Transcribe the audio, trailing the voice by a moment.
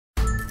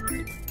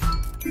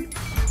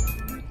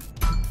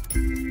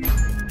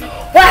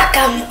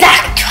Welcome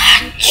back to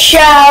our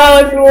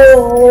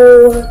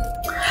channel.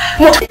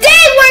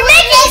 Today we're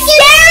making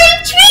scary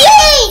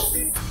treats.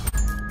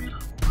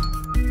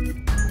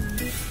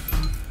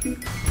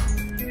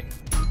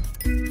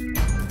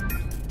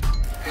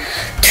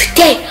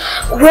 Today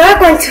we're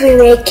going to be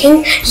making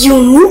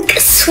unique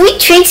sweet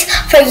treats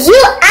for you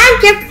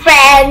and your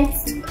friends.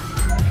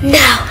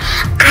 Now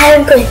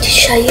I'm going to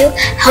show you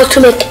how to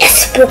make a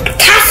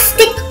spectacular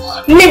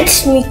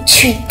mincemeat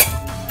treat.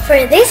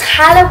 For this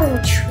Halloween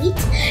treat,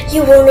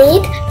 you will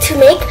need to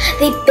make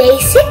the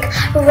basic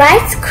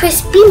Rice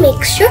Krispie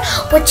mixture,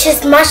 which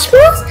is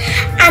marshmallows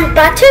and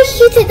butter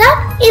heated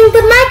up in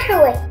the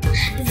microwave.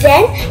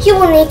 Then you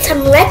will need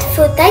some red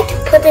food dye to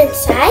put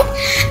inside,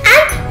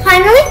 and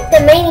finally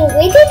the main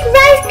ingredient,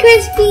 Rice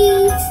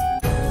Krispies.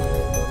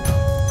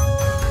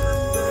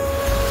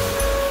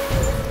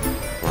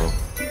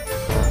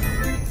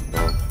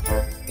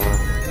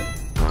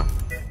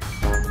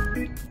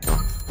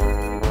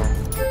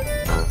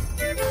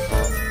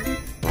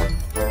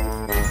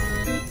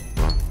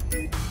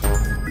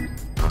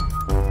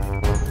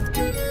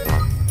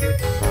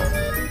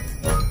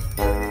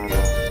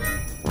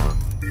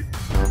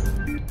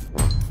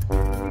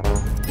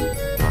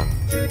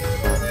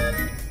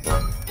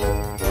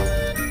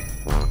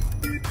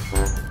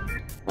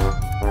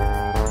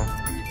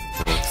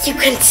 You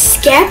can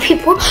scare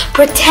people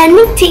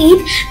pretending to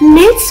eat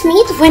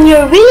mincemeat when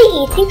you're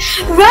really eating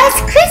Rice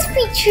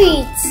Krispie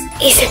treats.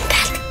 Isn't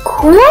that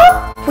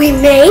cool? We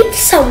made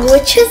some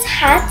witches'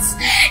 hats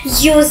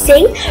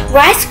using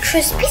Rice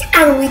Krispies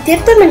and we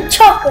dipped them in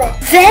chocolate.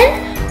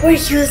 Then we're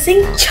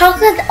using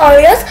chocolate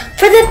Oreos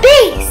for the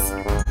base.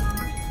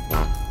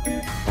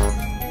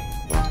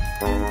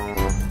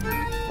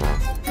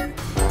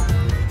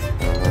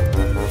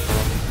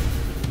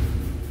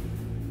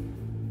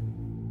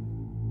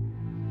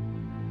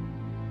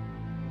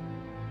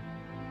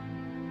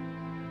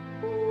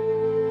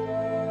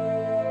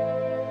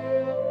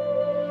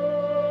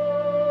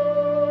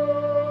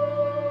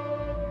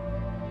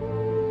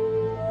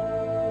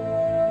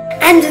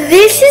 And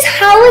this is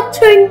how it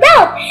turned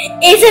out.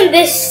 Isn't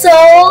this so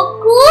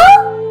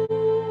cool?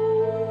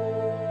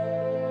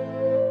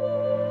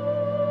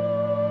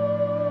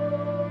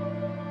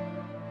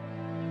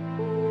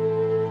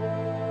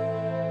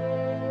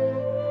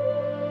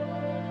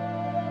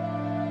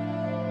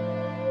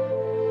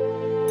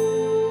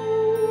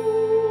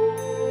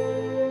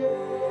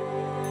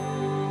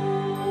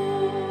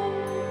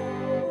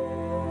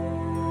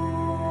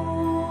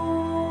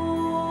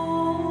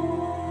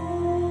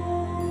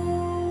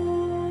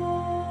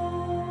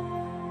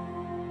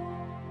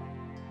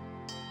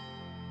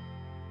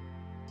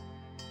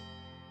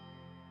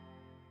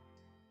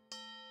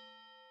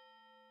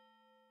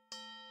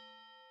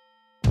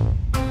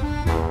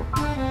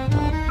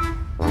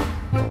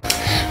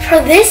 For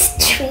this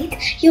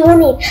treat, you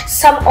will need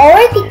some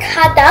already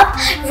cut up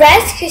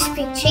Rice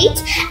Krispie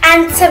treats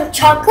and some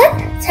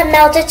chocolate, some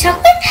melted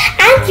chocolate,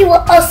 and you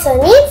will also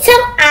need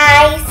some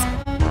ice.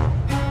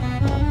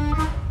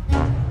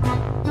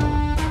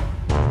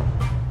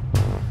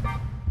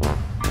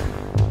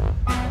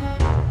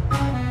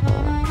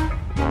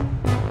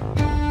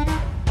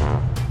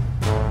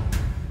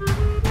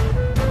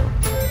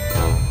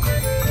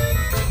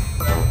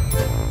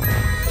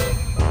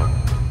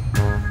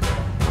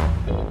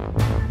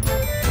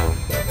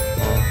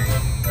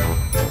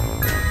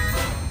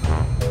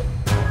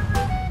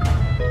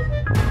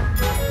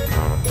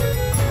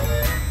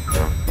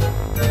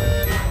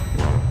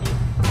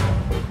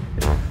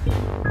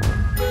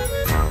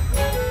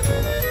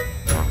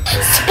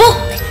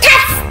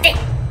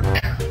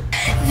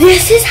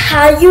 This is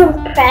how you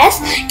impress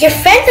your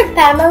friends and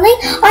family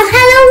on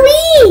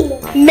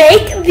Halloween.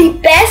 Make the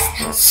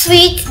best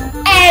sweet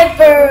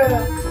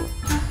ever.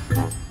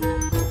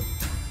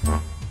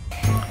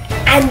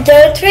 And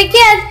don't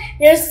forget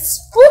your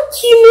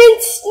spooky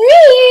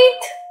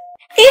mincemeat.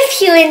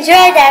 If you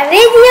enjoyed our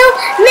video,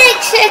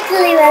 make sure to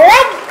leave a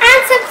like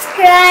and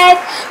subscribe.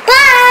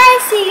 Bye!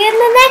 See you in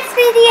the next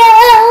video.